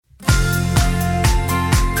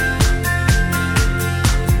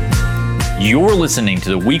You're listening to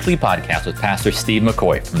the weekly podcast with Pastor Steve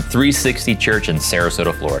McCoy from 360 Church in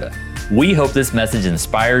Sarasota, Florida. We hope this message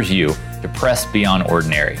inspires you to press beyond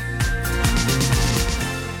ordinary.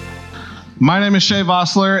 My name is Shay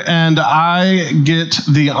Vossler, and I get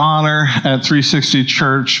the honor at 360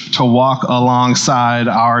 Church to walk alongside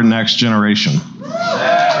our next generation.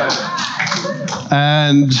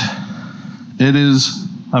 And it is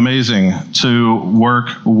amazing to work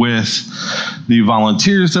with the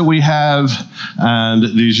volunteers that we have and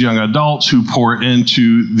these young adults who pour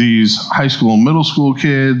into these high school and middle school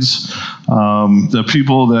kids. The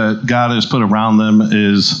people that God has put around them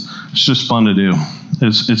it's just fun to do.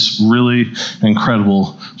 It's really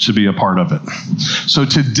incredible to be a part of it. So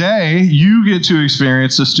today, you get to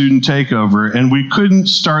experience the student takeover, and we couldn't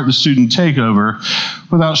start the student takeover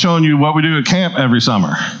without showing you what we do at camp every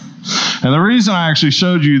summer. And the reason I actually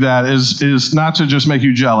showed you that is not to just make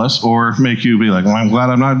you jealous or make you be like, well, I'm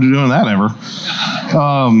glad I'm not doing that ever.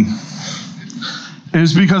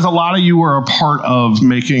 Is because a lot of you were a part of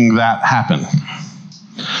making that happen.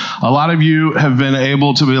 A lot of you have been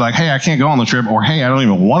able to be like, hey, I can't go on the trip, or hey, I don't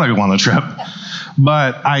even want to go on the trip,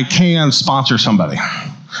 but I can sponsor somebody.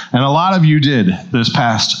 And a lot of you did this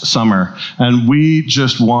past summer, and we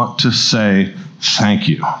just want to say thank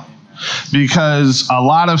you. Because a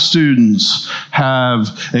lot of students have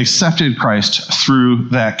accepted Christ through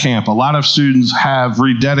that camp. A lot of students have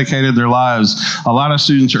rededicated their lives. A lot of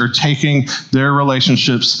students are taking their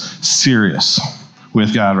relationships serious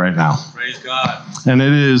with God right now. Praise God. And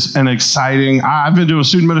it is an exciting, I've been doing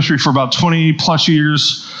student ministry for about 20 plus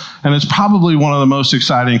years, and it's probably one of the most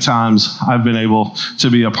exciting times I've been able to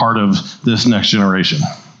be a part of this next generation.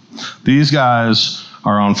 These guys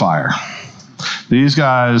are on fire. These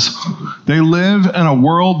guys, they live in a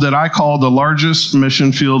world that I call the largest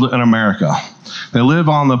mission field in America. They live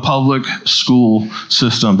on the public school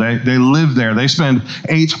system. They live there. They spend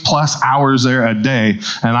 8+ hours there a day,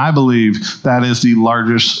 and I believe that is the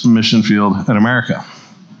largest mission field in America.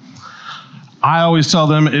 I always tell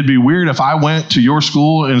them it'd be weird if I went to your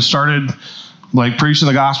school and started like preaching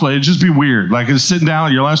the gospel. It'd just be weird. Like it's sitting down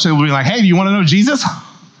at your lunch table and be like, hey, do you want to know Jesus?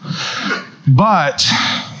 But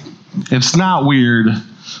it's not weird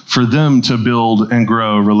for them to build and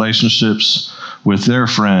grow relationships with their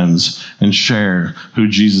friends and share who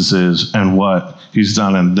Jesus is and what he's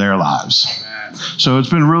done in their lives. So it's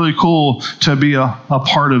been really cool to be a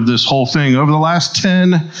part of this whole thing. Over the last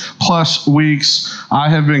 10+ weeks, I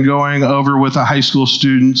have been going over with the high school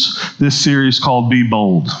students this series called Be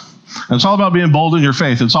Bold. And it's all about being bold in your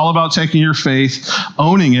faith. It's all about taking your faith,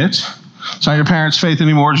 owning it. It's not your parents' faith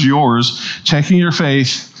anymore, it's yours. Taking your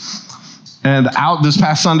faith. And out this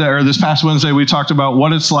past Sunday, or this past Wednesday, we talked about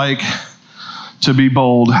what it's like to be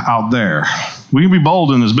bold out there. We can be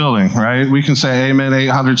bold in this building, right? We can say amen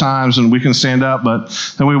 800 times and we can stand up, but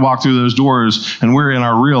then we walk through those doors and we're in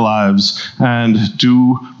our real lives. And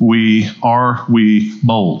are we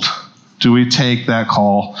bold? Do we take that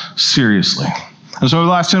call seriously? And so over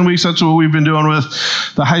the last 10 weeks, that's what we've been doing with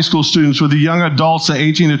the high school students, with the young adults, the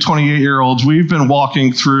 18 to 28-year-olds. We've been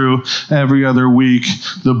walking through every other week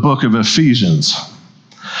the book of Ephesians.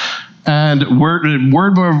 And word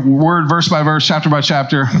by word, verse by verse, chapter by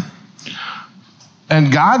chapter.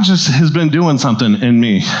 And God just has been doing something in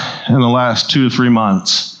me in the last 2 to 3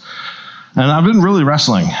 months. And I've been really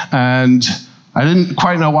wrestling. And I didn't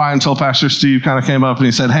quite know why until Pastor Steve kind of came up and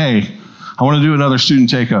he said, hey, I want to do another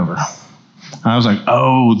student takeover. And I was like,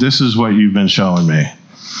 oh, this is what you've been showing me.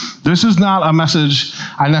 This is not a message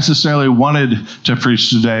I necessarily wanted to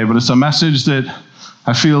preach today, but it's a message that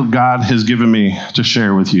I feel God has given me to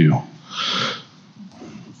share with you.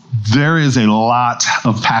 There is a lot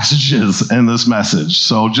of passages in this message,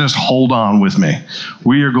 so just hold on with me.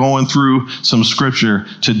 We are going through some scripture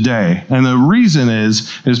today, and the reason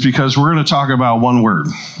is because we're going to talk about one word.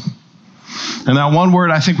 And that one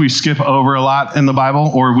word I think we skip over a lot in the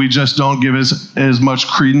Bible, or we just don't give as much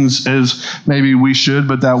credence as maybe we should,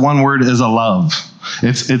 but that one word is a love.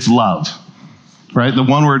 It's love, right? The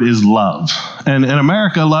one word is love. And in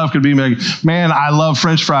America, love could be like, man, I love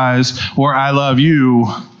French fries, or I love you.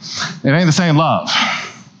 It ain't the same love,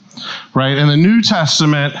 right? In the New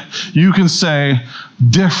Testament, you can say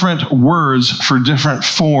different words for different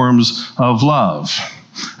forms of love.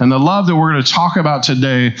 And the love that we're going to talk about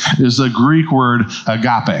today is the Greek word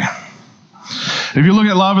agape. If you look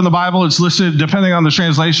at love in the Bible, it's listed, depending on the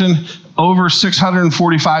translation, over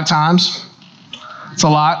 645 times. It's a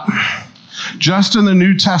lot. Just in the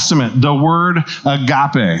New Testament, the word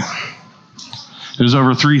agape is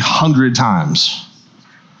over 300 times.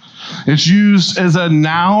 It's used as a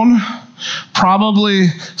noun probably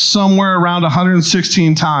somewhere around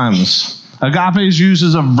 116 times Agape is used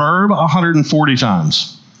as a verb 140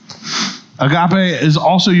 times. Agape is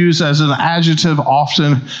also used as an adjective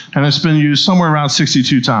often, and it's been used somewhere around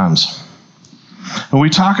 62 times. When we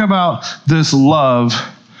talk about this love,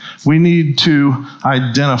 we need to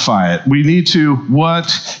identify it. We need to,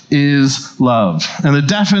 what is love? And the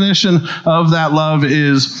definition of that love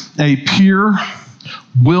is a pure,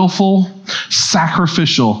 willful,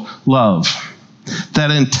 sacrificial love that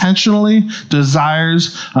intentionally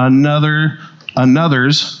desires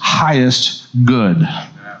another's highest good.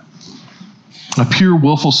 A pure,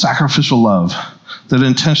 willful, sacrificial love that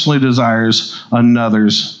intentionally desires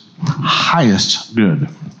another's highest good.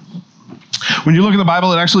 When you look at the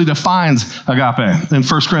Bible, it actually defines agape in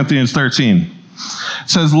 1 Corinthians 13. It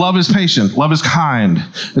says, love is patient, love is kind.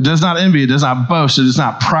 It does not envy, it does not boast, it is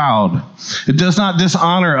not proud. It does not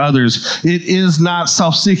dishonor others. It is not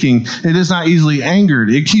self-seeking. It is not easily angered.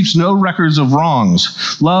 It keeps no records of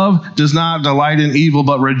wrongs. Love does not delight in evil,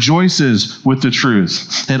 but rejoices with the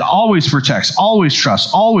truth. It always protects, always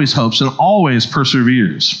trusts, always hopes, and always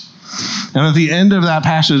perseveres. And at the end of that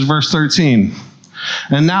passage, verse 13,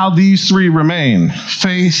 and now these three remain,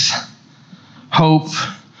 faith, hope,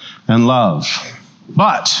 and love.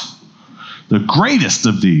 But the greatest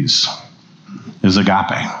of these is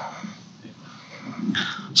agape.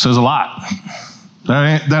 Says a lot.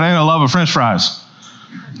 That ain't a love of French fries,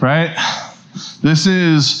 right? This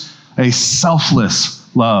is a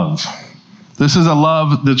selfless love. This is a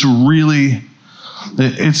love that's really,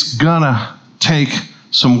 it's gonna take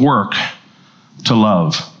some work to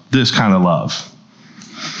love this kind of love.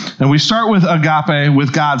 And we start with agape,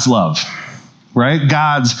 with God's love. Right?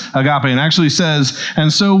 God's agape. And actually says,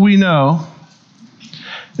 and so we know,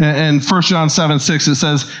 in 1 John 7:6, it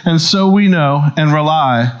says, and so we know and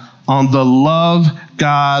rely on the love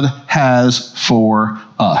God has for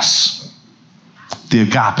us. The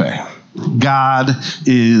agape. God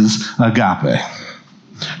is agape.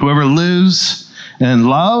 Whoever lives in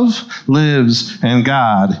love lives in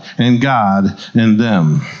God and God in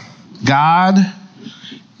them. God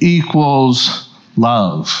equals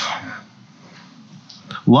love.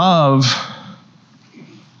 Love,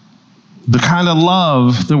 the kind of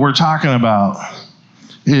love that we're talking about,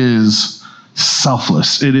 is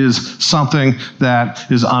selfless. It is something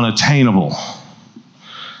that is unattainable.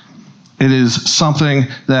 It is something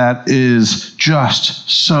that is just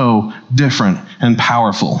so different and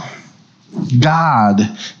powerful. God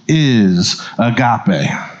is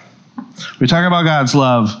agape. We talk about God's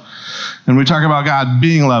love, and we talk about God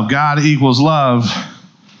being love. God equals love.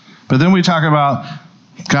 But then we talk about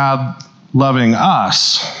God loving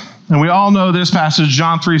us. And we all know this passage,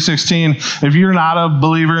 John 3:16. If you're not a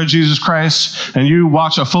believer in Jesus Christ and you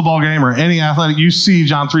watch a football game or any athletic, you see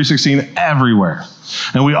John 3:16 everywhere.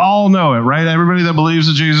 And we all know it, right? Everybody that believes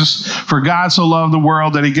in Jesus, for God so loved the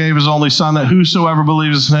world that he gave his only son, that whosoever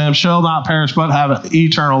believes in him shall not perish but have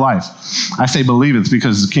eternal life. I say believeth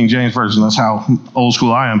because it's the King James Version. That's how old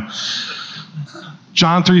school I am.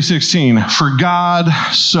 John 3:16, for God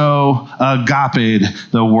so agape'd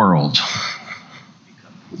the world.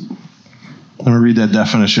 Let me read that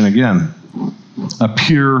definition again. A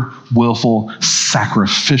pure, willful,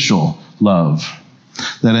 sacrificial love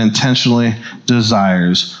that intentionally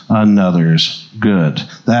desires another's good.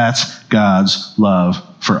 That's God's love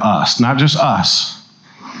for us. Not just us,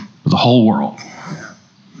 but the whole world.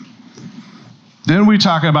 Then we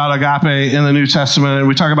talk about agape in the New Testament, and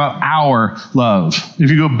we talk about our love. If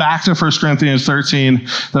you go back to 1 Corinthians 13,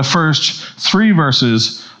 the first 3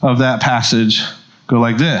 verses of that passage go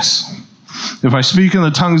like this. If I speak in the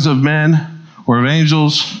tongues of men or of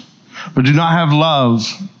angels, but do not have love,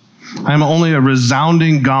 I am only a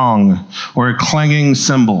resounding gong or a clanging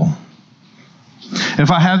cymbal. If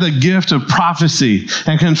I have the gift of prophecy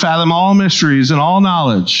and can fathom all mysteries and all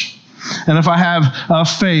knowledge, and if I have a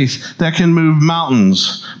faith that can move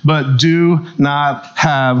mountains, but do not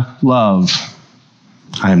have love,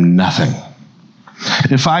 I am nothing.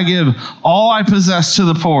 If I give all I possess to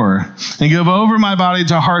the poor and give over my body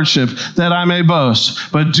to hardship that I may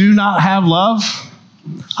boast, but do not have love,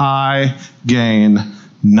 I gain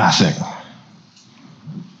nothing.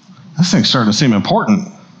 This thing's starting to seem important.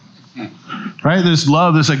 Right? This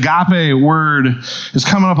love, this agape word is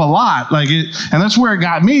coming up a lot. And that's where it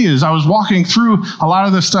got me, is I was walking through a lot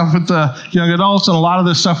of this stuff with the young adults and a lot of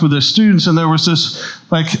this stuff with the students, and there was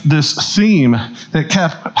this theme that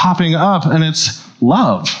kept popping up, and it's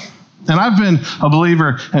love. And I've been a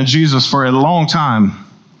believer in Jesus for a long time,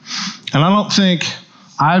 and I don't think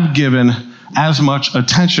I've given as much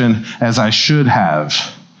attention as I should have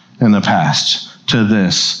in the past to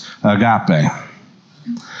this agape.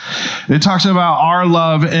 It talks about our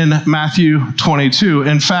love in Matthew 22.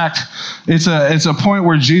 In fact, it's a point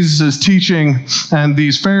where Jesus is teaching, and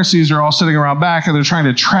these Pharisees are all sitting around back, and they're trying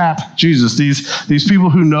to trap Jesus, these people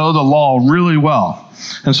who know the law really well.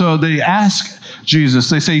 And so they ask Jesus,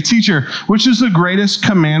 they say, "Teacher, which is the greatest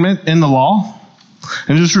commandment in the law?"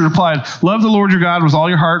 And Jesus replied, "Love the Lord your God with all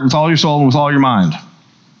your heart, with all your soul, and with all your mind.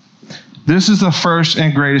 This is the first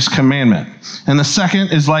and greatest commandment. And the second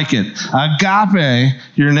is like it. Agape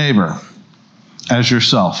your neighbor as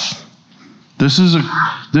yourself." This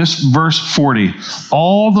verse 40.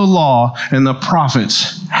 All the law and the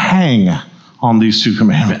prophets hang on these two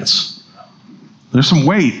commandments. There's some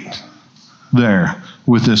weight there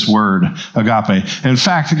with this word, agape. In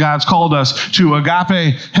fact, God's called us to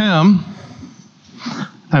agape him,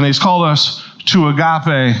 and he's called us to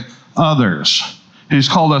agape others. He's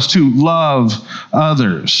called us to love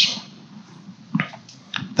others.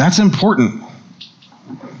 That's important,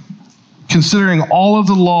 considering all of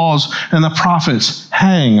the laws and the prophets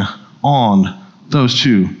hang on those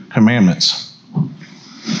two commandments.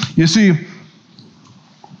 You see,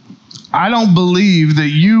 I don't believe that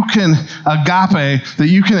you can agape, that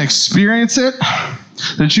you can experience it,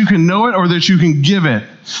 that you can know it, or that you can give it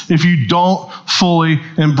if you don't fully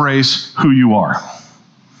embrace who you are.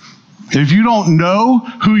 If you don't know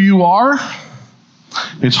who you are,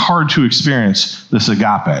 it's hard to experience this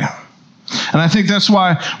agape. And I think that's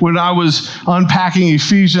why when I was unpacking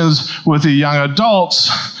Ephesians with the young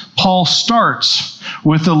adults, Paul starts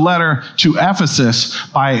with the letter to Ephesus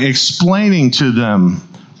by explaining to them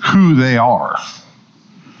who they are.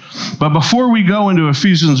 But before we go into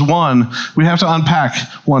Ephesians 1, we have to unpack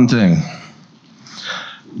one thing: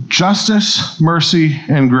 justice, mercy,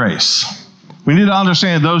 and grace. We need to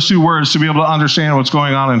understand those two words to be able to understand what's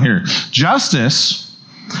going on in here. Justice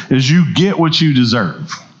is you get what you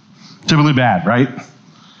deserve. Typically bad, right?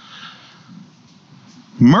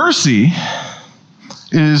 Mercy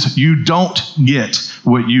is you don't get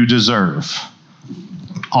what you deserve.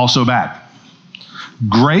 Also bad.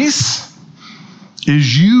 Grace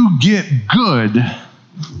is you get good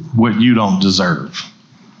what you don't deserve.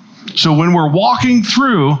 So when we're walking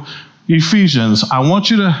through Ephesians, I want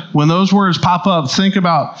you to, when those words pop up, think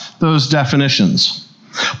about those definitions.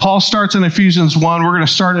 Paul starts in Ephesians 1. We're going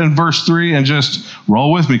to start in verse 3 and just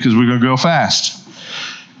roll with me because we're going to go fast.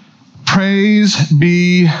 Praise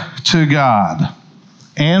be to God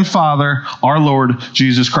and Father, our Lord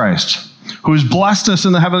Jesus Christ, who has blessed us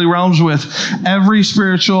in the heavenly realms with every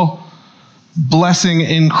spiritual blessing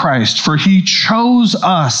in Christ. For he chose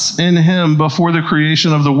us in him before the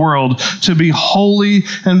creation of the world to be holy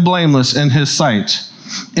and blameless in his sight.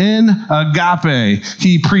 In agape,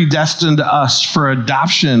 he predestined us for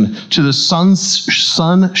adoption to the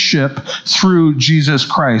sonship through Jesus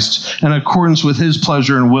Christ in accordance with his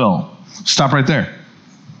pleasure and will. Stop right there.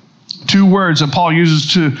 Two words that Paul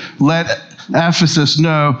uses to let Ephesus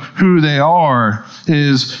know who they are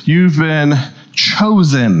is you've been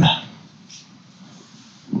chosen.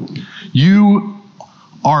 You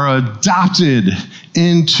are adopted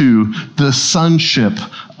into the sonship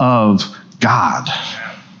of God.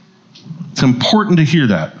 It's important to hear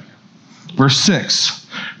that. Verse 6,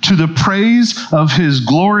 to the praise of his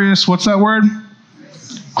glorious, what's that word?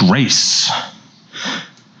 Grace,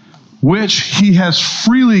 which he has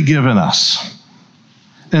freely given us,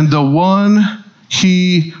 and the one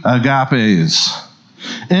he agapes.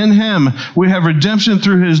 In him we have redemption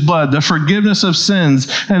through his blood, the forgiveness of sins,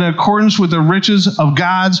 in accordance with the riches of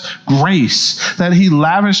God's grace that he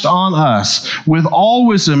lavished on us with all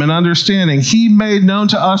wisdom and understanding. He made known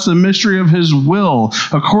to us the mystery of his will,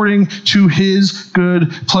 according to his good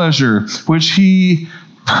pleasure, which he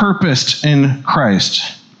purposed in Christ,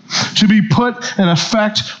 to be put in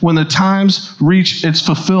effect when the times reach its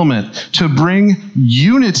fulfillment, to bring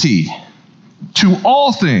unity to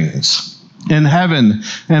all things in heaven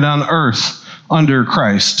and on earth under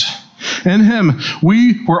Christ. In him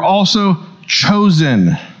we were also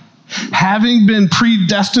chosen, having been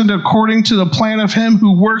predestined according to the plan of him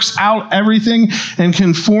who works out everything in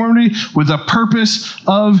conformity with the purpose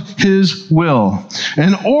of his will,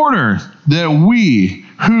 in order that we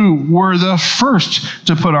who were the first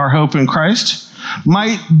to put our hope in Christ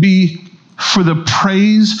might be for the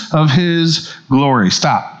praise of his glory.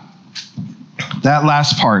 Stop. That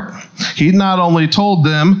last part. He not only told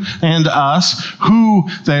them and us who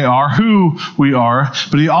they are, who we are,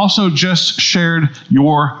 but he also just shared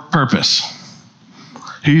your purpose.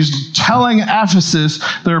 He's telling Ephesus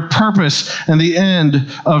their purpose in the end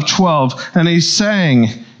of 12, and he's saying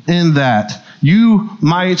in that, you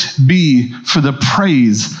might be for the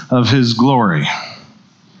praise of his glory.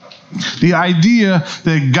 The idea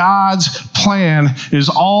that God's plan is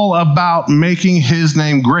all about making his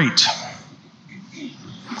name great.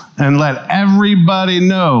 And let everybody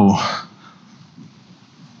know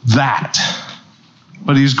that.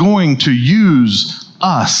 But he's going to use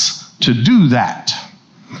us to do that.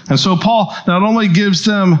 And so Paul not only gives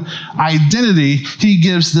them identity, he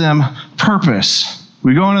gives them purpose.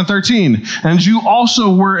 We go on in 13. And you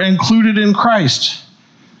also were included in Christ.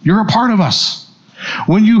 You're a part of us.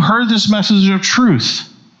 When you heard this message of truth,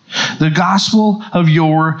 the gospel of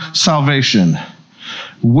your salvation,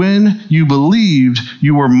 when you believed,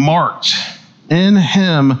 you were marked in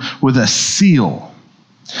him with a seal,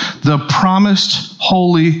 the promised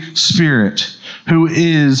Holy Spirit, who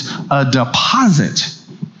is a deposit,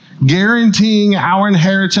 guaranteeing our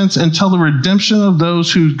inheritance until the redemption of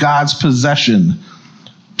those who God's possession,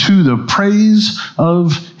 to the praise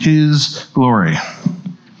of his glory.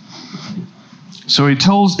 So he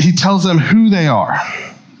tells them who they are.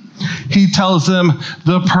 He tells them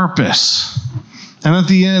the purpose. And at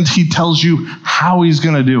the end, he tells you how he's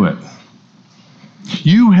going to do it.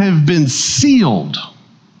 You have been sealed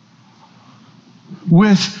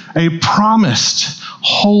with a promised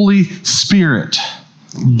Holy Spirit,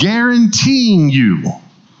 guaranteeing you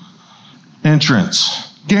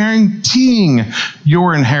entrance, guaranteeing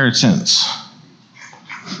your inheritance.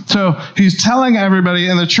 So he's telling everybody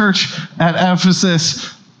in the church at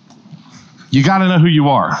Ephesus, you got to know who you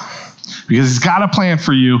are, because he's got a plan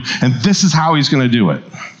for you, and this is how he's going to do it.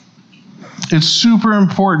 It's super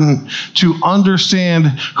important to understand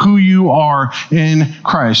who you are in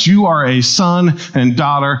Christ. You are a son and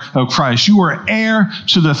daughter of Christ. You are heir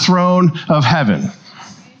to the throne of heaven.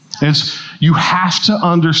 You have to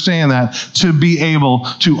understand that to be able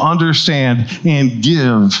to understand and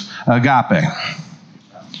give agape.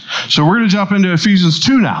 So we're going to jump into Ephesians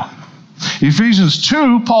 2 now. Ephesians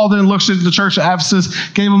 2, Paul then looks at the church of Ephesus,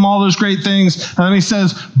 gave them all those great things, and then he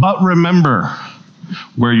says, but remember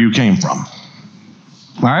where you came from.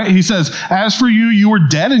 All right, he says, as for you, you were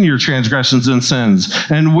dead in your transgressions and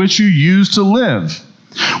sins, in which you used to live,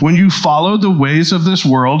 when you followed the ways of this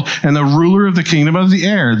world and the ruler of the kingdom of the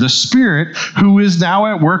air, the spirit who is now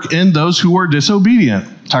at work in those who are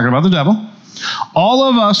disobedient. Talking about the devil. All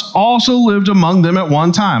of us also lived among them at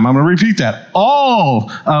one time. I'm going to repeat that.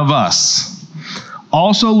 All of us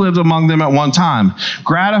also lived among them at one time,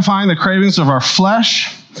 gratifying the cravings of our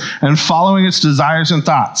flesh and following its desires and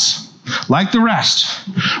thoughts. Like the rest,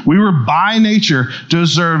 we were by nature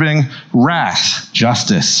deserving wrath,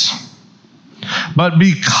 justice. But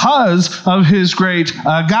because of his great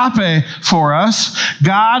agape for us,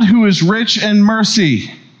 God, who is rich in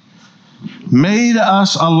mercy, made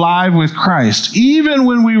us alive with Christ, even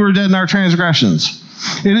when we were dead in our transgressions.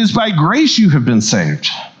 It is by grace you have been saved.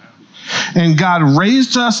 And God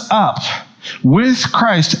raised us up with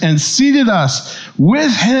Christ and seated us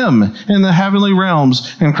with him in the heavenly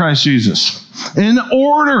realms in Christ Jesus, in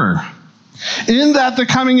order in that the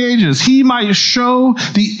coming ages he might show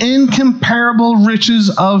the incomparable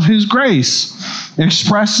riches of his grace,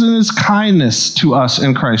 expressed in his kindness to us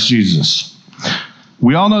in Christ Jesus.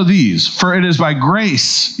 We all know these, for it is by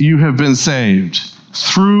grace you have been saved,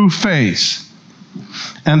 through faith.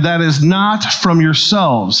 And that is not from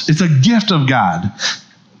yourselves. It's a gift of God,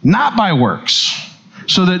 not by works,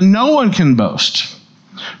 so that no one can boast.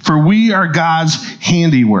 For we are God's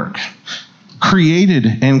handiwork,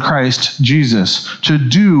 created in Christ Jesus to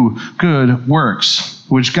do good works,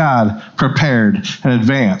 which God prepared in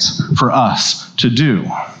advance for us to do.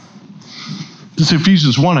 This is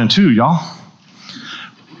Ephesians 1 and 2, y'all.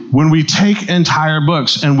 When we take entire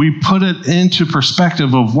books and we put it into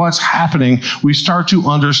perspective of what's happening, we start to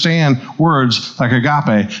understand words like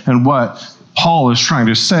agape and what Paul is trying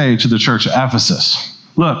to say to the church of Ephesus.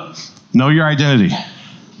 Look, know your identity.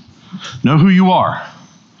 Know who you are.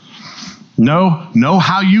 Know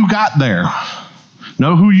how you got there.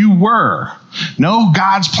 Know who you were. Know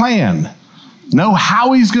God's plan. Know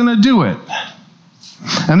how he's going to do it.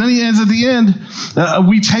 And then he ends at the end.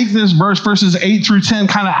 We take this verses 8 through 10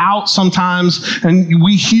 kind of out sometimes, and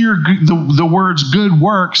we hear the words good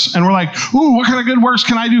works, and we're like, ooh, what kind of good works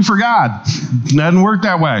can I do for God? It doesn't work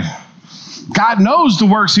that way. God knows the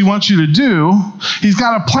works he wants you to do. He's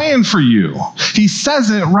got a plan for you. He says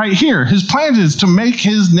it right here. His plan is to make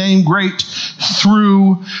his name great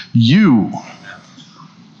through you.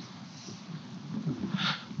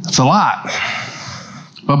 That's a lot.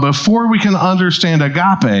 But before we can understand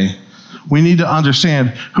agape, we need to understand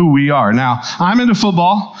who we are. Now, I'm into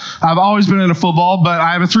football. I've always been into football, but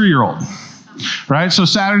I have a 3-year-old. right? So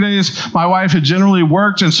Saturdays, my wife had generally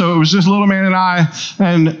worked, and so it was just little man and I,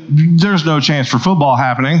 and there's no chance for football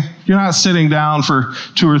happening. You're not sitting down for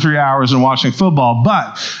 2 or 3 hours and watching football,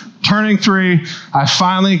 but turning 3, I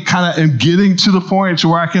finally kind of am getting to the point to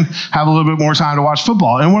where I can have a little bit more time to watch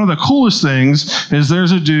football. And one of the coolest things is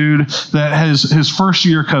there's a dude that has his first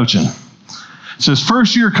year coaching. It's his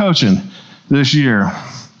first year coaching this year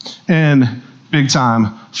in big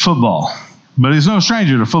time football, but he's no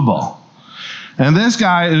stranger to football. And this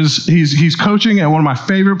guy he's coaching at one of my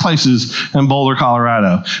favorite places in Boulder,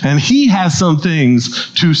 Colorado. And he has some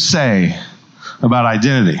things to say about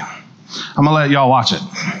identity. I'm going to let y'all watch it.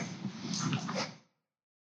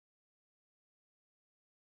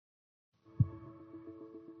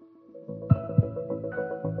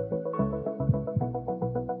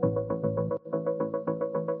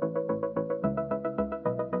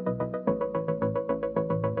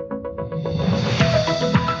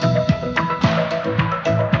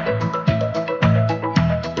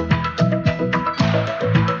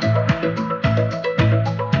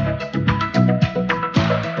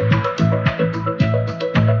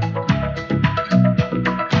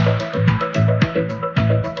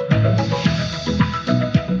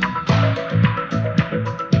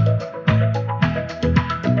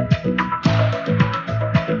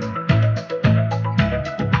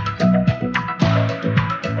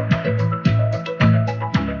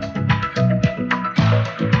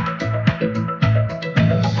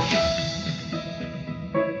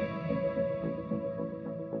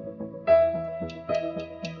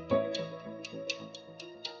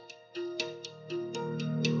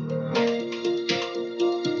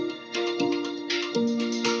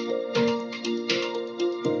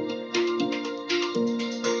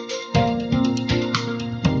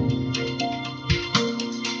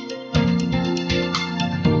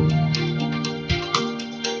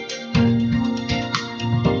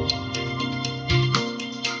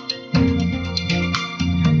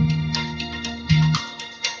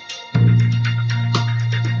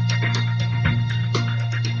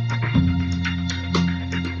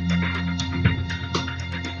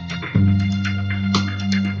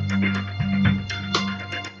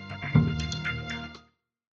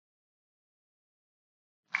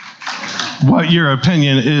 What your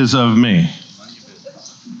opinion is of me.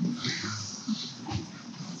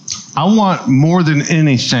 I want more than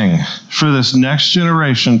anything for this next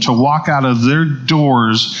generation to walk out of their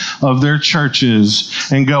doors of their churches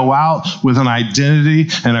and go out with an identity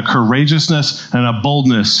and a courageousness and a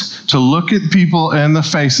boldness to look at people in the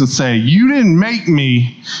face and say, you didn't make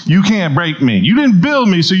me, you can't break me. You didn't build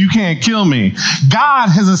me, so you can't kill me. God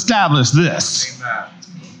has established this. Amen.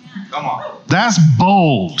 Come on. That's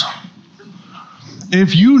bold.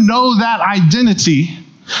 If you know that identity,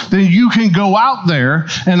 then you can go out there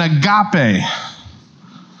and agape.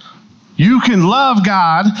 You can love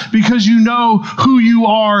God because you know who you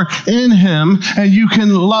are in Him, and you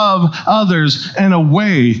can love others in a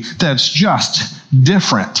way that's just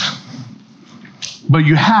different. But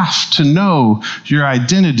you have to know your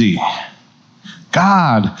identity.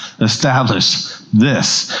 God established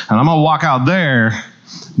this. And I'm going to walk out there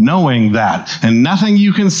knowing that, and nothing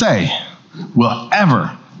you can say will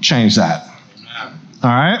ever change that. Amen. All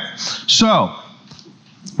right? So,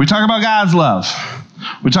 we talk about God's love.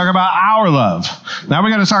 We talk about our love. Now we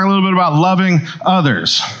got to talk a little bit about loving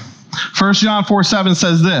others. 1 John 4:7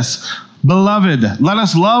 says this, Beloved, let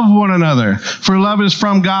us love one another, for love is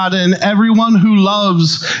from God, and everyone who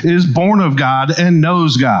loves is born of God and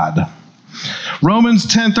knows God. Romans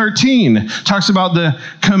 10:13 talks about the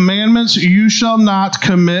commandments. You shall not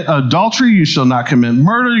commit adultery. You shall not commit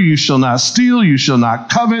murder. You shall not steal. You shall not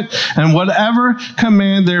covet. And whatever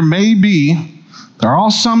command there may be, they're all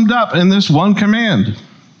summed up in this one command.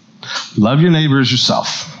 Love your neighbor as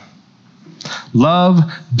yourself. Love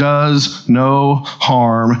does no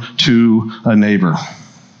harm to a neighbor.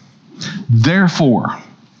 Therefore,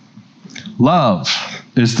 love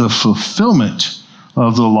is the fulfillment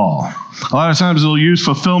of the law. A lot of times they'll use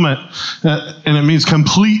fulfillment and it means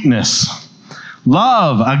completeness.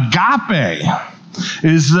 Love, agape,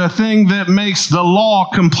 is the thing that makes the law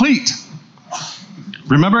complete.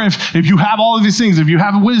 Remember, if you have all of these things, if you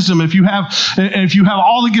have wisdom, if you have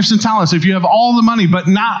all the gifts and talents, if you have all the money, but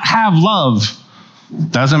not have love,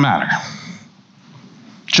 doesn't matter.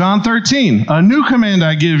 John 13, a new command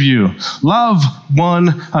I give you, love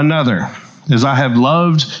one another as I have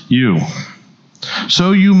loved you.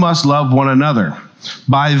 So you must love one another.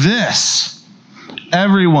 By this,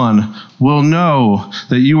 everyone will know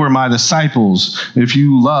that you are my disciples if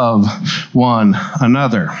you love one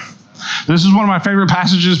another. This is one of my favorite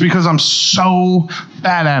passages because I'm so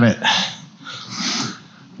bad at it.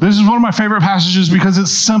 This is one of my favorite passages because it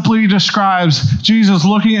simply describes Jesus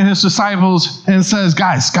looking at his disciples and says,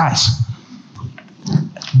 guys,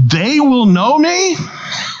 they will know me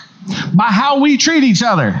by how we treat each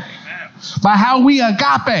other, by how we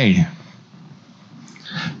agape.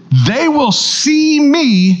 They will see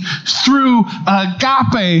me through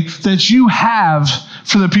agape that you have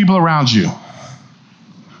for the people around you.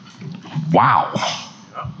 Wow.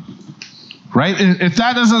 Right? If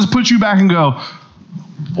that doesn't put you back and go,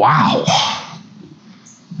 wow.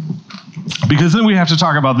 Because then we have to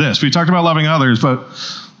talk about this. We talked about loving others, but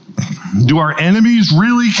do our enemies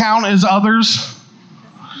really count as others?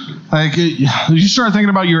 Like, you start thinking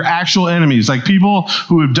about your actual enemies, like people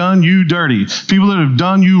who have done you dirty, people that have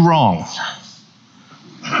done you wrong.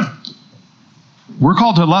 We're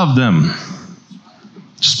called to love them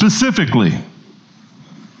specifically.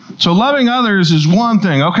 So loving others is one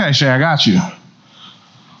thing. Okay, Shay, I got you.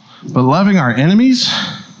 But loving our enemies?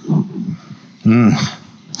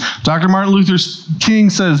 Dr. Martin Luther King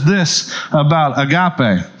says this about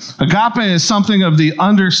agape. Agape is something of the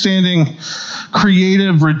understanding,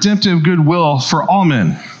 creative, redemptive goodwill for all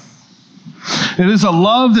men. It is a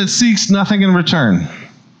love that seeks nothing in return.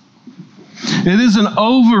 It is an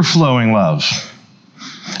overflowing love.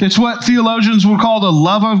 It's what theologians would call the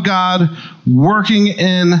love of God working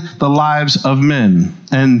in the lives of men.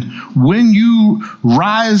 And when you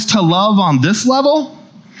rise to love on this level,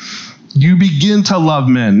 you begin to love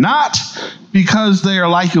men, not because they are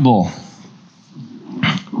likable,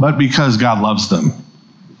 but because God loves them.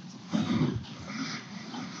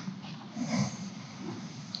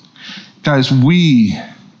 Guys, we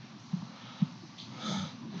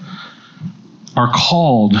are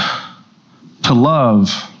called to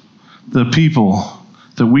love the people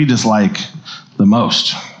that we dislike the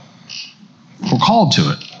most. We're called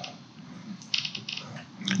to it.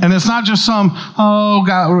 And it's not just some, oh,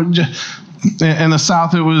 God, in the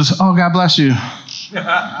South it was, oh, God bless you.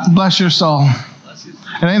 Bless your soul.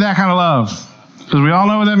 It ain't that kind of love, because we all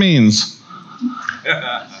know what that means.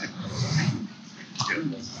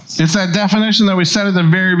 It's that definition that we said at the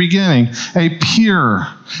very beginning, a pure,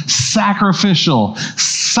 sacrificial,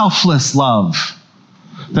 selfless love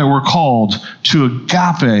that we're called to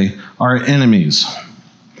agape our enemies.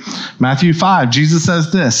 Matthew 5, Jesus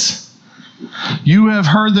says this, you have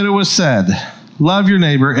heard that it was said, love your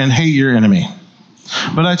neighbor and hate your enemy.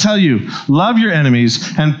 But I tell you, love your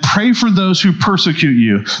enemies and pray for those who persecute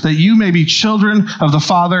you, that you may be children of the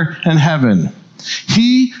Father in heaven.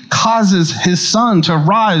 He causes his sun to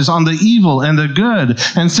rise on the evil and the good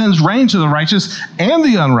and sends rain to the righteous and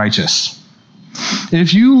the unrighteous.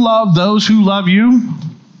 If you love those who love you,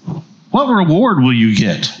 what reward will you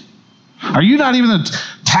get? Are you not even the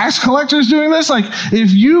tax collectors doing this? Like,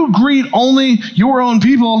 if you greet only your own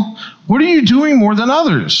people, what are you doing more than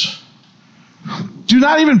others? Do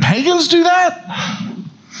not even pagans do that?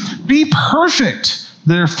 Be perfect,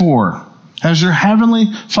 therefore, as your heavenly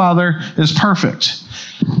Father is perfect.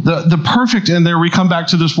 The perfect in there, we come back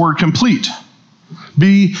to this word complete.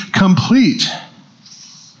 Be complete,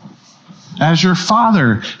 as your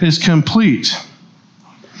Father is complete.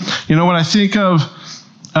 You know, when I think of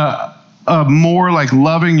a more like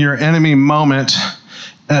loving your enemy moment,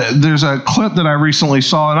 there's a clip that I recently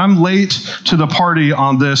saw, and I'm late to the party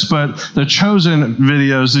on this, but the Chosen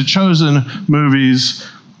videos, the Chosen movies,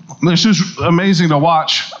 it's just amazing to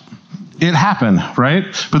watch it happen, right?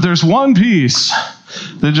 But there's one piece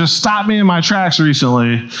that just stopped me in my tracks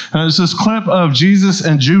recently, and it's this clip of Jesus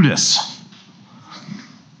and Judas.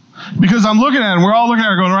 Because I'm looking at him, we're all looking at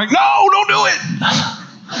her going, like, no, don't do it.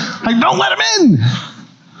 Like, don't let him in.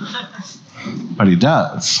 But he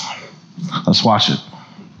does. Let's watch it.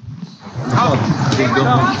 Big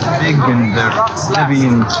and heavy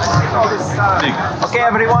and big. Okay,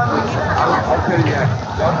 everyone.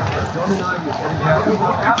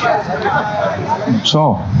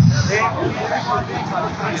 So,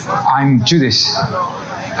 I'm Judas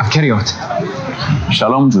of Keriot.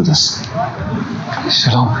 Shalom, Judas.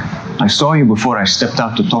 Shalom. I saw you before I stepped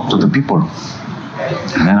out to talk to the people.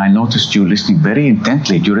 And then I noticed you listening very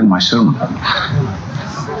intently during my sermon.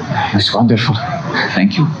 It's wonderful.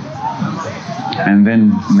 Thank you. And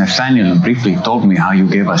then Nathaniel briefly told me how you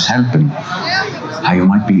gave us help and how you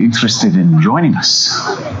might be interested in joining us.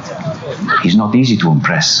 He's not easy to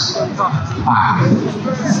impress.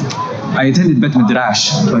 I attended Bet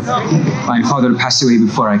Midrash, but my father passed away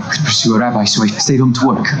before I could pursue a rabbi, so I stayed home to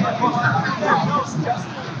work.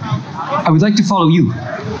 I would like to follow you.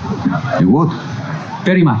 You would?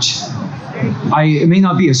 Very much. I may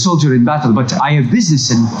not be a soldier in battle, but I have business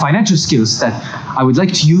and financial skills that I would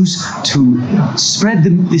like to use to spread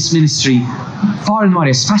this ministry far and wide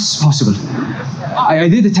as fast as possible. I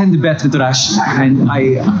did attend the Beit Midrash, and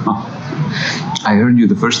I heard you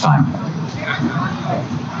the first time.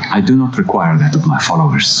 I do not require that of my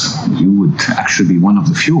followers. You would actually be one of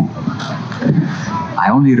the few. I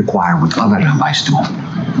only require what other rabbis do.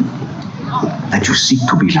 That you seek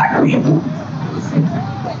to be like me.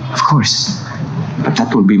 Of course. But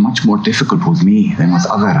that will be much more difficult with me than with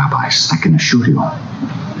other rabbis, I can assure you.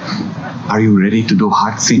 Are you ready to do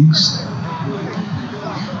hard things?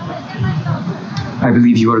 I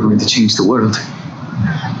believe you are going to change the world.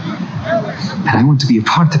 And I want to be a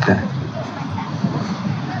part of that.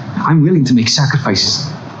 I'm willing to make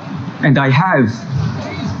sacrifices. And I have.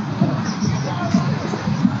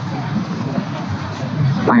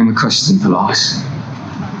 I am accustomed to loss.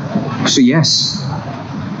 So yes.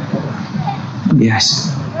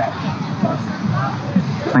 Yes.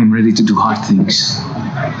 I'm ready to do hard things.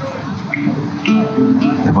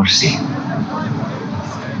 We will see.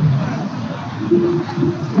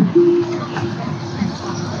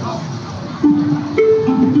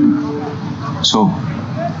 So,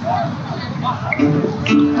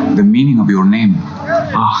 the meaning of your name?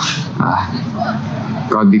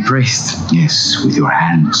 God be praised. Yes, with your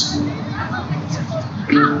hands.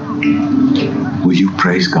 Will you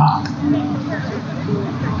praise God?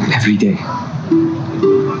 Every day.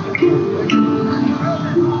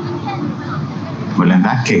 Well, in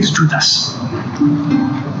that case, Judas,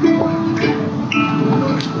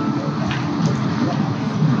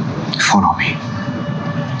 follow me.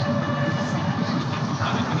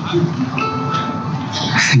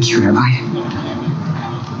 Thank you, Rabbi.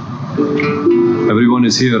 Everyone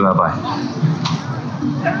is here, Rabbi.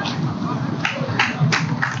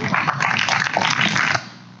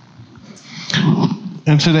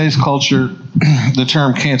 In today's culture, the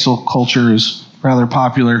term cancel culture is rather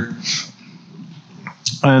popular.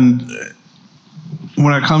 And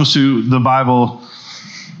when it comes to the Bible,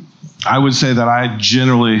 I would say that I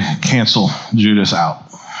generally cancel Judas out.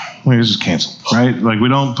 Like, it's just canceled, right? Like, we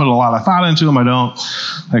don't put a lot of thought into him.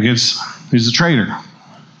 He's a traitor.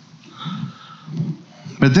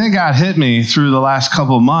 But then God hit me through the last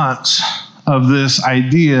couple of months of this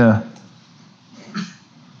idea,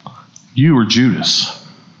 you were Judas.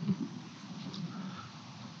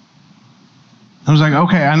 I was like,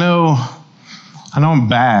 okay, I know I'm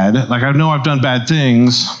bad. Like, I know I've done bad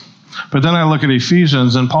things. But then I look at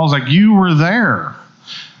Ephesians, and Paul's like, you were there.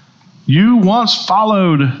 You once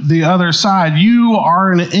followed the other side. You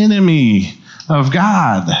are an enemy of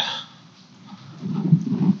God.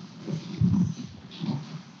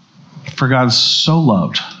 For God so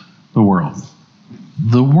loved the world,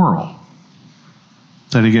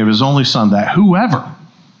 that he gave his only son, that whoever,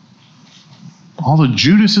 all the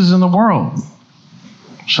Judases in the world,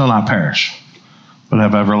 shall not perish, but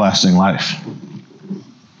have everlasting life.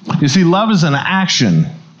 You see, love is an action.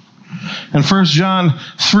 In 1 John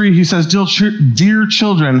 3, he says, dear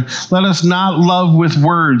children, let us not love with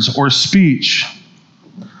words or speech,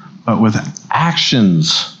 but with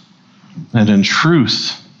actions and in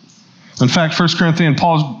truth. In fact, 1 Corinthians,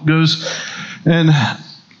 Paul goes in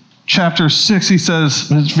chapter 6, he says,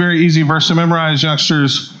 it's a very easy verse to memorize,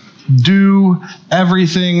 youngsters, do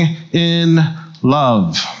everything in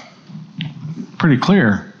love. Pretty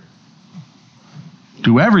clear.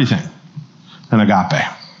 Do everything in agape.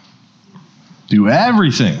 Do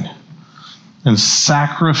everything in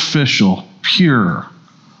sacrificial, pure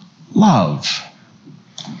love.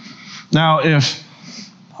 Now, if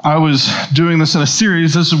I was doing this in a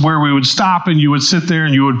series, this is where we would stop and you would sit there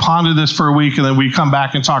and you would ponder this for a week and then we'd come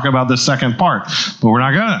back and talk about the second part. But we're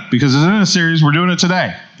not gonna, because it's in a series, we're doing it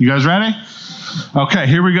today. You guys ready? Okay,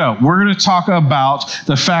 here we go. We're going to talk about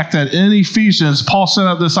the fact that in Ephesians, Paul set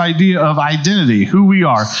up this idea of identity, who we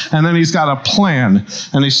are, and then he's got a plan.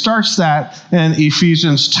 And he starts that in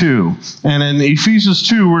Ephesians 2. And in Ephesians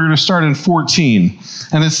 2, we're going to start in 14.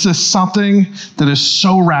 And it's just something that is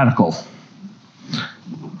so radical.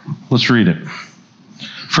 Let's read it.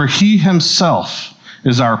 For he himself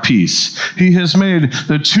is our peace. He has made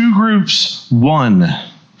the two groups one.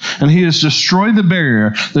 And he has destroyed the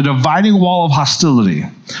barrier, the dividing wall of hostility,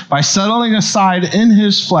 by settling aside in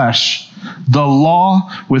his flesh the law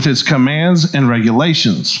with its commands and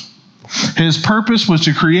regulations. His purpose was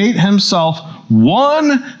to create himself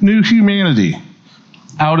one new humanity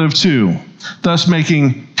out of two, thus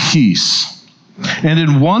making peace. And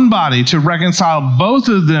in one body to reconcile both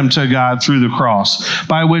of them to God through the cross,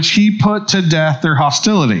 by which he put to death their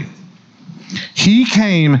hostility. He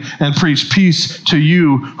came and preached peace to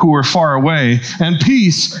you who were far away and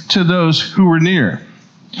peace to those who were near.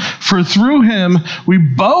 For through him we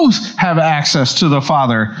both have access to the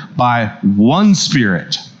Father by one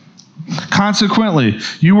Spirit. Consequently,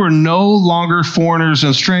 you are no longer foreigners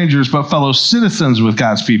and strangers, but fellow citizens with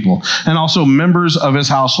God's people and also members of his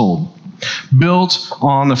household, built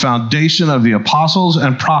on the foundation of the apostles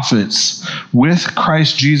and prophets, with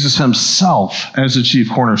Christ Jesus himself as the chief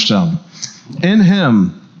cornerstone. In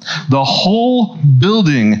him, the whole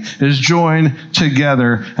building is joined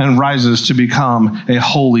together and rises to become a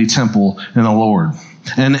holy temple in the Lord.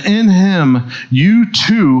 And in him, you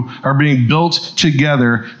too are being built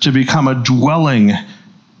together to become a dwelling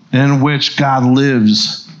in which God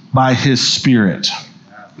lives by his Spirit.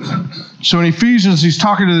 So in Ephesians, he's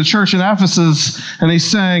talking to the church in Ephesus, and he's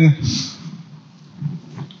saying,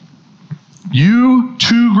 you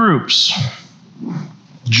two groups,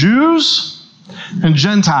 Jews and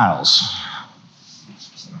Gentiles,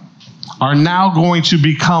 are now going to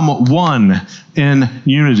become one in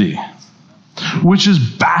unity, which is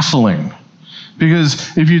baffling.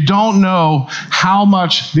 Because if you don't know how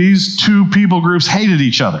much these two people groups hated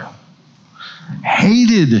each other,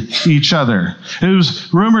 it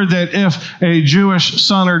was rumored that if a Jewish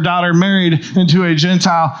son or daughter married into a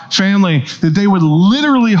Gentile family, that they would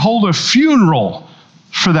literally hold a funeral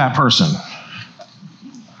for that person.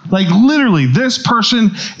 Like literally, this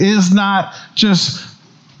person is not just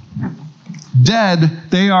dead,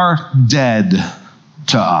 they are dead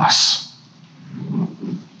to us.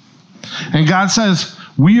 And God says,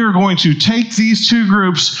 we are going to take these two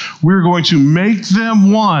groups, we're going to make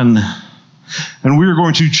them one, and we're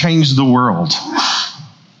going to change the world.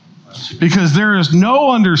 Because there is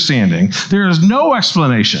no understanding, there is no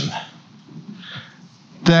explanation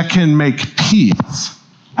that can make peace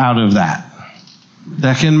out of that,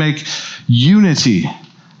 that can make unity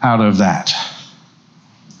out of that.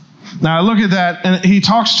 Now I look at that, and he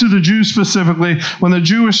talks to the Jews specifically. When the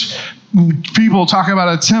Jewish people talk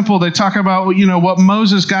about a temple, they talk about, what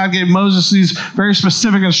God gave Moses these very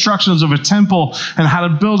specific instructions of a temple and how to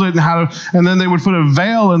build it and then they would put a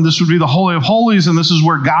veil, and this would be the Holy of Holies, and this is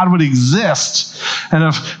where God would exist.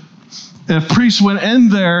 And if priests went in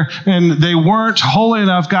there and they weren't holy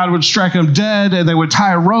enough, God would strike them dead, and they would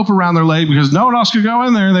tie a rope around their leg because no one else could go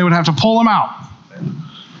in there, and they would have to pull them out.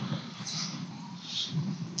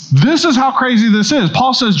 This is how crazy this is.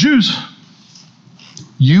 Paul says, Jews,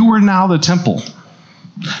 you are now the temple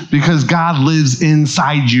because God lives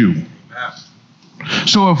inside you.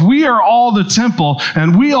 So if we are all the temple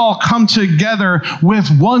and we all come together with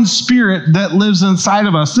one Spirit that lives inside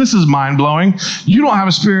of us, this is mind-blowing. You don't have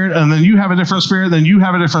a spirit, and then you have a different spirit, then you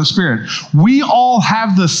have a different spirit. We all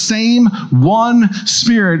have the same one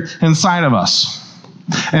Spirit inside of us.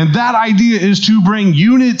 And that idea is to bring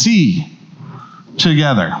unity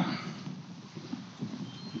together.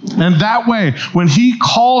 And that way, when he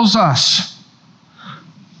calls us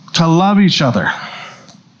to love each other,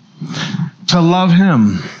 to love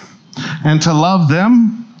him, and to love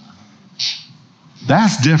them,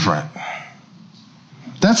 that's different.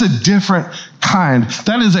 That's a different kind.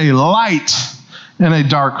 That is a light in a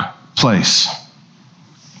dark place.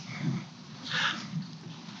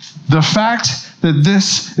 The fact that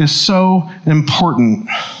this is so important,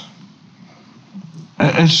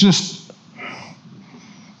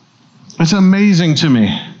 it's amazing to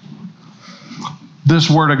me, this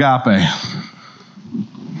word agape.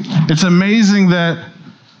 It's amazing that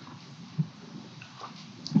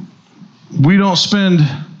we don't spend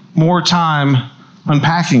more time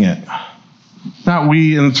unpacking it. Not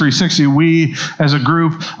we in 360, we as a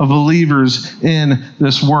group of believers in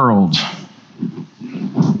this world.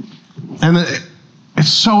 And it's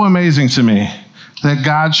so amazing to me that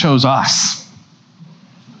God chose us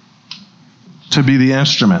to be the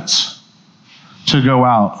instruments to go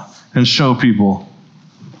out and show people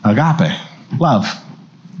agape, love.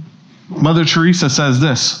 Mother Teresa says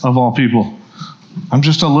this, of all people, I'm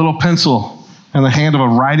just a little pencil in the hand of a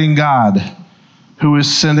writing God who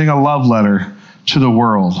is sending a love letter to the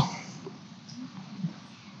world.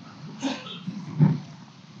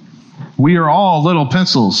 We are all little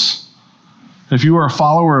pencils. If you are a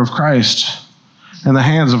follower of Christ in the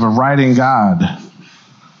hands of a writing God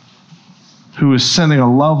who is sending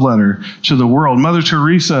a love letter to the world. Mother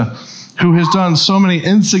Teresa, who has done so many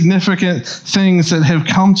insignificant things that have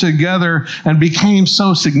come together and became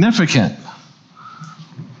so significant.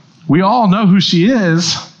 We all know who she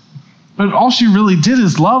is, but all she really did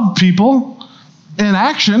is love people in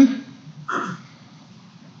action.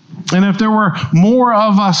 And if there were more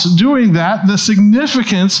of us doing that, the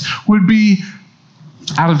significance would be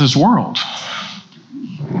out of this world.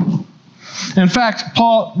 In fact,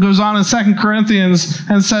 Paul goes on in 2 Corinthians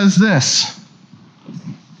and says this: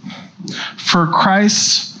 for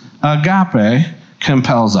Christ's agape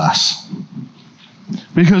compels us,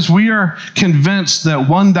 because we are convinced that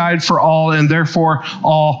one died for all, and therefore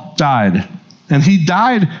all died. And he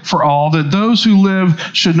died for all, that those who live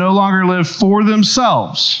should no longer live for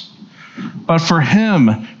themselves, but for him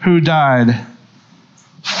who died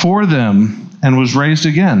for them and was raised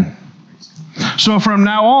again. So from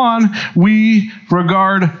now on, we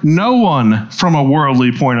regard no one from a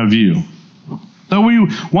worldly point of view. Though we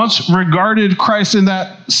once regarded Christ in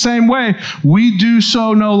that same way, we do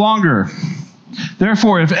so no longer.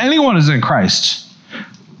 Therefore, if anyone is in Christ,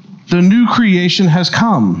 the new creation has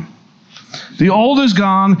come. The old is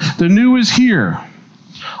gone, the new is here.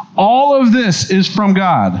 All of this is from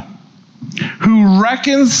God, who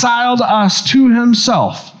reconciled us to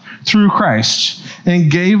himself through Christ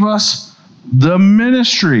and gave us the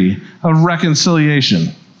ministry of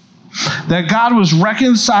reconciliation. That God was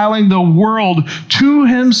reconciling the world to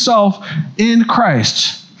himself in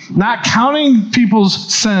Christ, not counting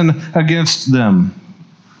people's sin against them.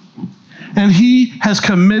 And he has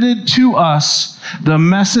committed to us the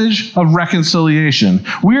message of reconciliation.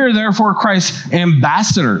 We are therefore Christ's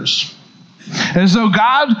ambassadors, as though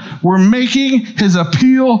God were making his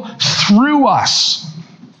appeal through us.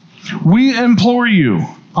 We implore you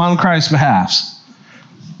on Christ's behalf,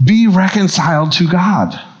 be reconciled to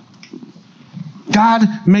God. God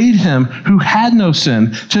made him who had no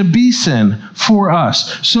sin to be sin for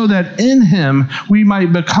us, so that in him we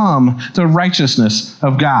might become the righteousness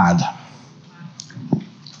of God.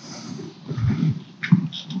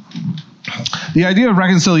 The idea of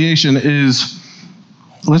reconciliation is,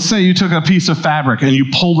 let's say you took a piece of fabric and you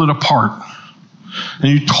pulled it apart and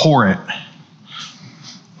you tore it.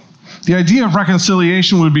 The idea of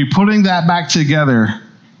reconciliation would be putting that back together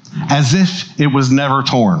as if it was never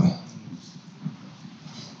torn.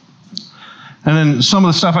 And then some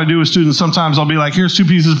of the stuff I do with students, sometimes I'll be like, here's 2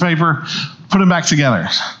 pieces of paper, put them back together.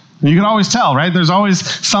 And you can always tell, right? There's always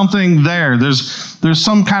something there. There's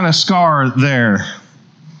some kind of scar there.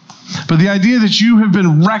 But the idea that you have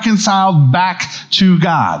been reconciled back to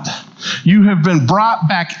God, you have been brought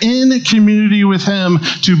back in community with him,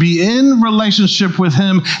 to be in relationship with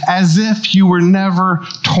him as if you were never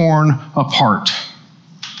torn apart.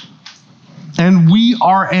 And we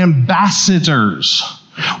are ambassadors.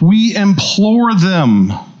 We implore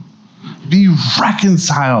them, be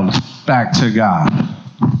reconciled back to God.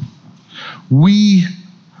 We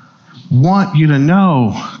want you to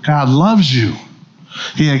know God loves you.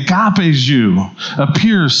 He agapes you, a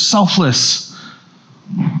pure, selfless,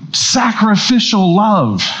 sacrificial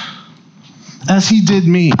love, as he did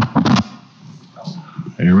me.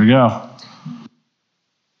 Here we go.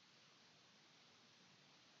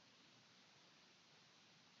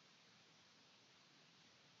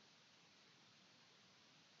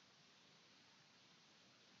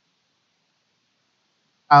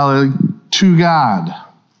 To God,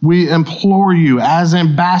 we implore you as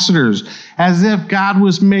ambassadors, as if God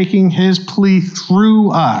was making his plea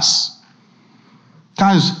through us.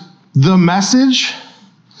 Guys, the message,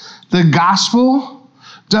 the gospel,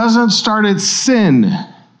 doesn't start at sin.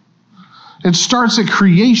 It starts at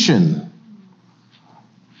creation.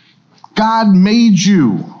 God made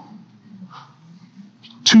you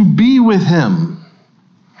to be with him.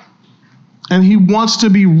 And he wants to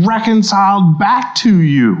be reconciled back to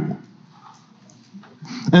you.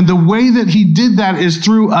 And the way that he did that is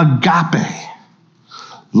through agape,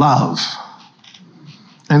 love.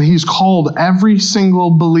 And he's called every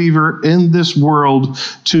single believer in this world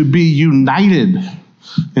to be united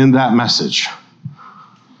in that message.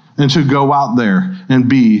 And to go out there and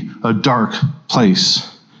be a dark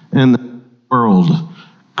place in the world.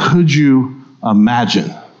 Could you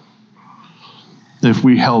imagine if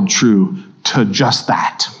we held true to just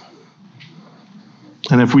that?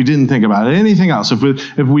 And if we didn't think about anything else, if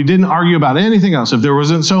we didn't argue about anything else, if there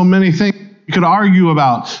wasn't so many things we could argue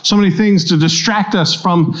about, so many things to distract us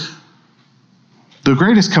from the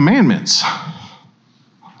greatest commandments,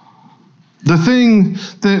 the thing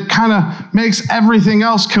that kind of makes everything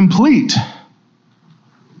else complete,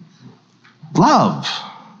 love.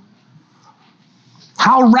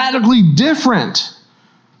 How radically different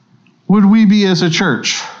would we be as a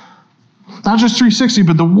church? Not just 360,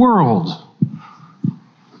 but the world.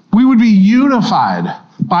 We would be unified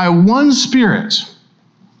by one Spirit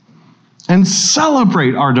and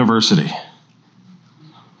celebrate our diversity.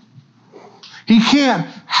 He can't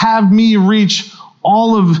have me reach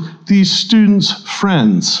all of these students'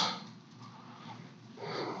 friends.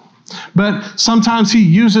 but sometimes he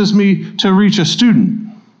uses me to reach a student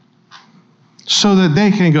so that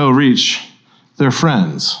they can go reach their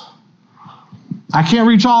friends. I can't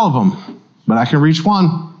reach all of them, but I can reach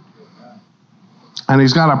one. And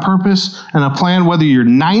he's got a purpose and a plan, whether you're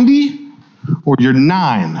 90 or you're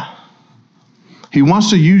 9. He wants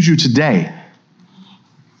to use you today.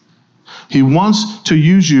 He wants to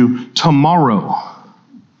use you tomorrow.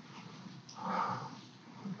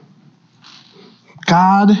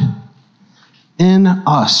 God in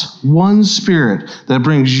us, one Spirit that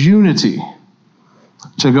brings unity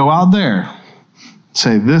to go out there,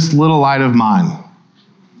 say, this little light of mine.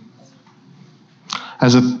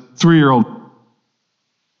 As a 3-year-old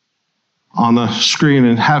on the screen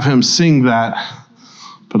and have him sing that,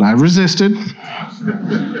 but I resisted.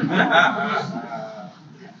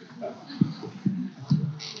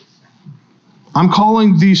 I'm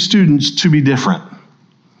calling these students to be different.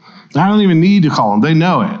 I don't even need to call them. They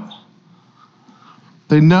know it.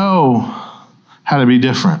 They know how to be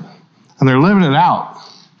different, and they're living it out.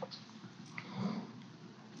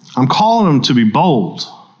 I'm calling them to be bold,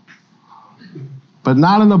 but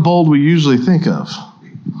not in the bold we usually think of.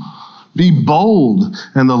 Be bold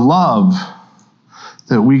in the love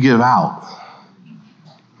that we give out.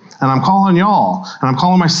 And I'm calling y'all, and I'm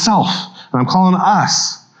calling myself, and I'm calling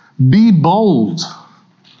us. Be bold,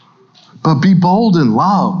 but be bold in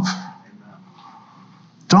love.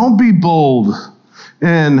 Don't be bold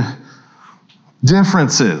in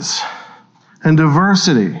differences and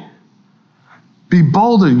diversity. Be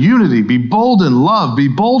bold in unity. Be bold in love. Be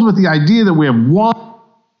bold with the idea that we have one.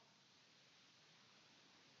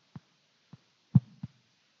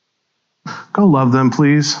 Go love them,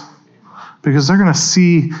 please, because they're going to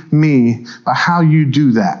see me by how you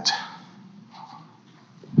do that.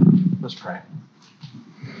 Let's pray.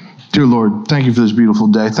 Dear Lord, thank you for this beautiful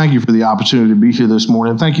day. Thank you for the opportunity to be here this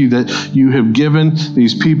morning. Thank you that you have given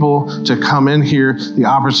these people to come in here the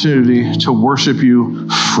opportunity to worship you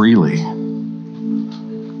freely.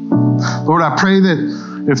 Lord, I pray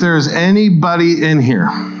that if there is anybody in here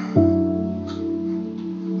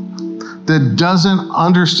that doesn't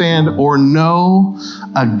understand or know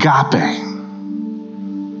agape,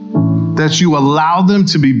 that you allow them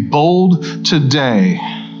to be bold today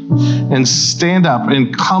and stand up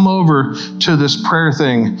and come over to this prayer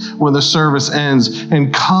thing when the service ends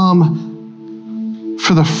and come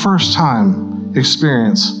for the first time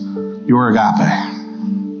experience your agape.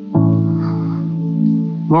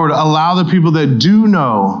 Lord, allow the people that do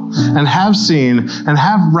know and have seen and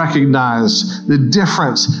have recognized the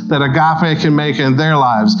difference that agape can make in their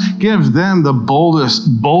lives. Give them the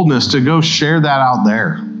boldness to go share that out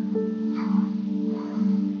there.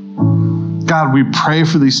 God, we pray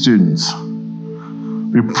for these students.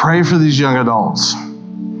 We pray for these young adults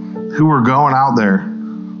who are going out there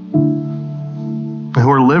and who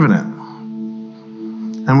are living it.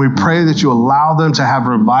 And we pray that you allow them to have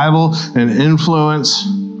revival and influence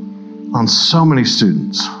on so many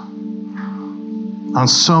students, on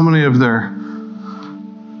so many of their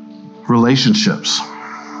relationships.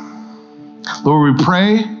 Lord, we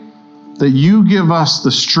pray that you give us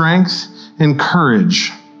the strength and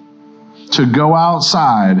courage to go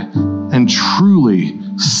outside and truly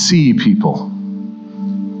see people.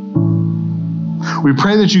 We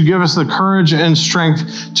pray that you give us the courage and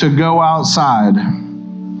strength to go outside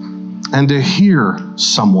and to hear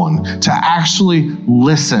someone, to actually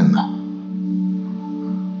listen,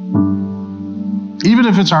 even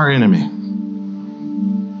if it's our enemy.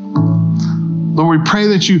 Lord, we pray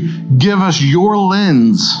that you give us your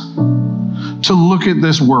lens to look at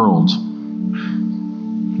this world.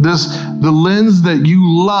 The lens that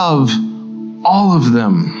you love all of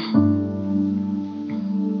them.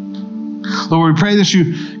 Lord, we pray that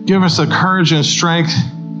you give us the courage and strength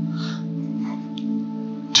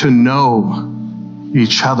to know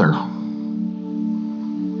each other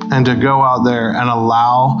and to go out there and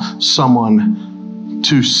allow someone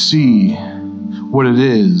to see what it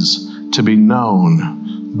is to be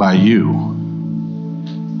known by you.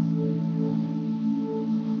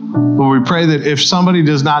 Lord, we pray that if somebody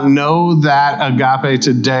does not know that agape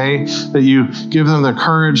today, that you give them the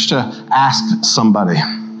courage to ask somebody,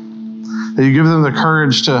 that you give them the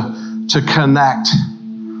courage to connect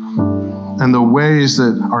in the ways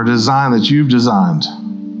that are designed, that you've designed.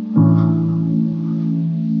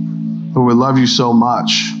 Lord, we love you so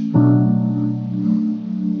much.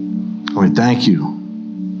 We thank you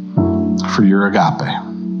for your agape.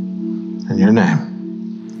 In your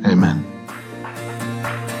name, amen.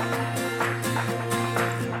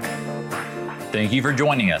 Thank you for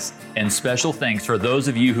joining us, and special thanks for those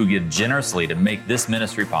of you who give generously to make this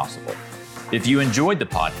ministry possible. If you enjoyed the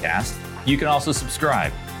podcast, you can also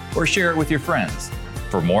subscribe or share it with your friends.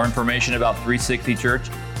 For more information about 360 Church,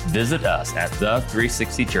 visit us at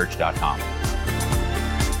the360church.com.